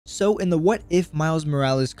So in the What If Miles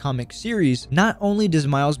Morales comic series, not only does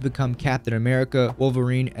Miles become Captain America,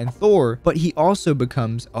 Wolverine, and Thor, but he also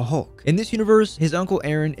becomes a Hulk. In this universe, his Uncle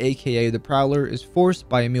Aaron, aka the Prowler, is forced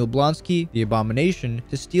by Emil Blonsky, the Abomination,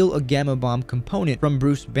 to steal a Gamma Bomb component from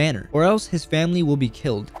Bruce Banner, or else his family will be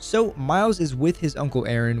killed. So Miles is with his Uncle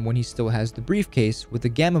Aaron when he still has the briefcase with the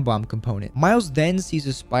Gamma Bomb component. Miles then sees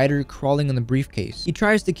a spider crawling on the briefcase. He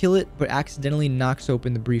tries to kill it, but accidentally knocks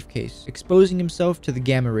open the briefcase, exposing himself to the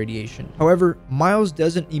gamma radiation. However, Miles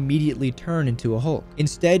doesn't immediately turn into a Hulk.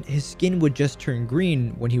 Instead, his skin would just turn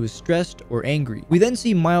green when he was stressed or angry. We then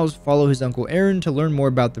see Miles follow his Uncle Aaron to learn more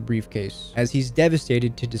about the briefcase, as he's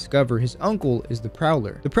devastated to discover his uncle is the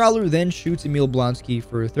Prowler. The Prowler then shoots Emil Blonsky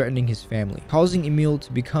for threatening his family, causing Emil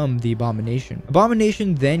to become the Abomination.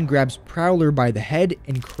 Abomination then grabs Prowler by the head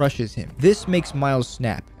and crushes him. This makes Miles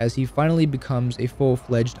snap, as he finally becomes a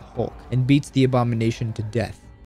full-fledged Hulk and beats the Abomination to death.